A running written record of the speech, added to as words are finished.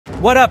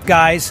What up,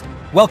 guys?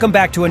 Welcome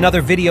back to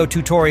another video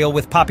tutorial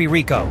with Papi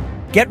Rico.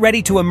 Get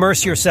ready to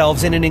immerse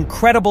yourselves in an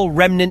incredible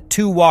Remnant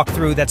 2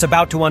 walkthrough that's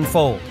about to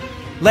unfold.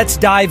 Let's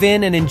dive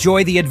in and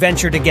enjoy the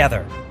adventure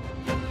together.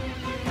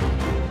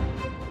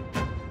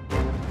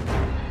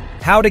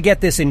 How to get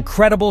this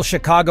incredible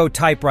Chicago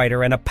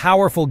Typewriter and a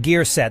powerful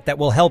gear set that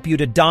will help you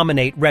to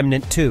dominate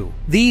Remnant 2.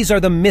 These are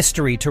the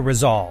mystery to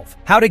resolve.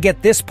 How to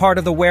get this part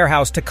of the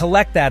warehouse to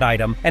collect that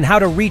item, and how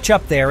to reach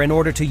up there in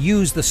order to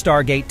use the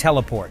Stargate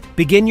teleport.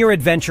 Begin your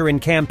adventure in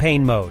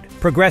campaign mode,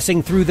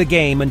 progressing through the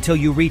game until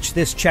you reach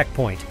this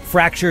checkpoint,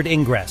 Fractured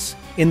Ingress,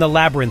 in the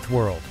Labyrinth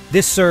world.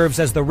 This serves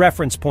as the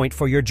reference point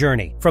for your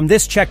journey. From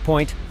this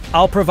checkpoint,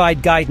 I'll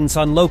provide guidance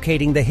on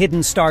locating the hidden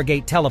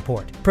Stargate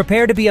teleport.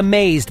 Prepare to be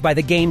amazed by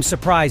the game's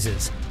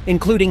surprises,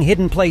 including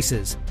hidden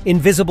places,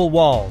 invisible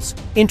walls,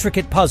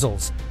 intricate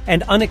puzzles,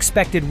 and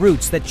unexpected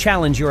routes that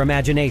challenge your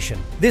imagination.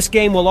 This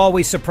game will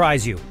always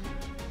surprise you.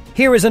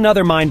 Here is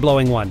another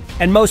mind-blowing one,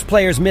 and most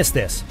players miss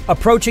this.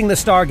 Approaching the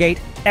Stargate,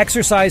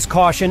 exercise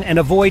caution and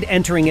avoid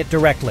entering it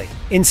directly.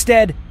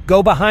 Instead,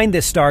 go behind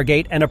this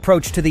Stargate and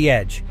approach to the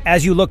edge.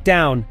 As you look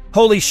down,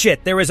 holy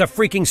shit, there is a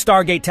freaking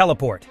Stargate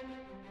teleport.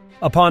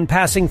 Upon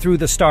passing through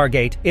the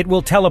Stargate, it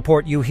will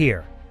teleport you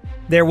here.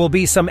 There will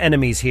be some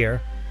enemies here.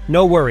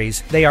 No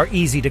worries, they are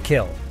easy to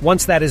kill.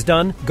 Once that is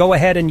done, go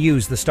ahead and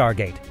use the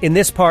Stargate. In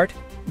this part,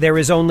 there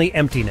is only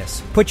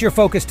emptiness. Put your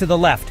focus to the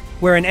left,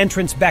 where an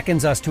entrance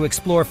beckons us to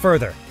explore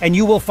further, and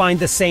you will find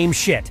the same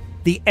shit,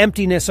 the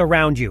emptiness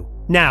around you.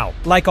 Now,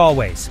 like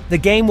always, the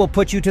game will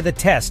put you to the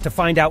test to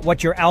find out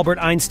what your Albert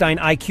Einstein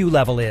IQ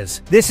level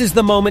is. This is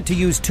the moment to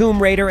use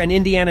Tomb Raider and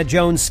Indiana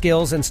Jones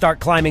skills and start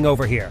climbing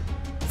over here.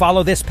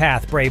 Follow this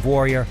path, brave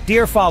warrior.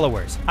 Dear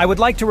followers, I would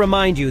like to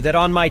remind you that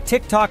on my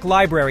TikTok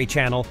library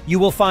channel, you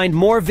will find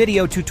more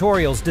video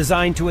tutorials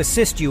designed to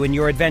assist you in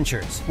your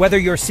adventures. Whether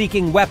you're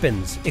seeking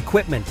weapons,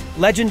 equipment,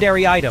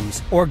 legendary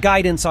items, or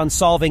guidance on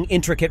solving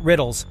intricate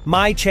riddles,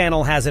 my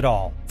channel has it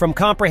all. From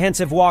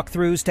comprehensive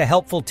walkthroughs to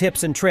helpful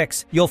tips and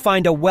tricks, you'll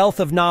find a wealth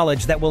of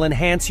knowledge that will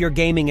enhance your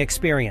gaming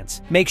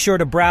experience. Make sure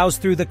to browse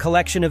through the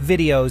collection of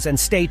videos and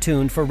stay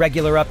tuned for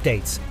regular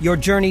updates. Your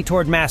journey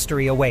toward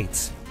mastery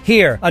awaits.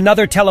 Here,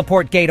 another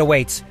teleport gate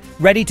awaits,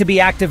 ready to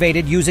be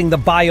activated using the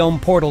biome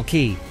portal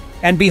key.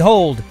 And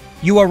behold,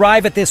 you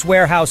arrive at this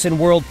warehouse in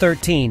World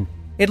 13.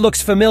 It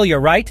looks familiar,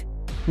 right?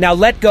 Now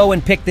let go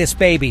and pick this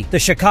baby, the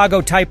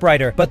Chicago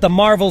Typewriter, but the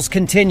marvels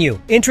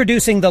continue.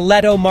 Introducing the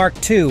Leto Mark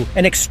II,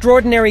 an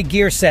extraordinary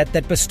gear set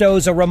that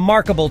bestows a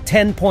remarkable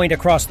 10-point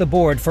across the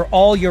board for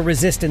all your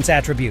resistance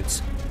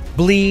attributes.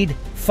 Bleed,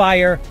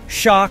 fire,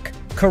 shock,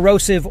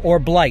 corrosive, or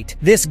blight.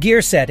 This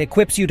gear set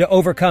equips you to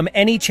overcome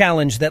any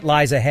challenge that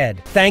lies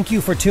ahead. Thank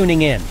you for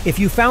tuning in. If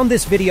you found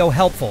this video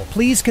helpful,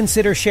 please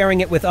consider sharing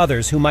it with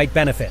others who might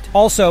benefit.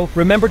 Also,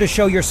 remember to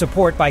show your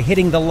support by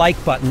hitting the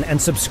like button and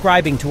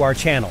subscribing to our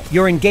channel.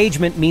 Your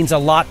engagement means a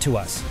lot to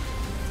us.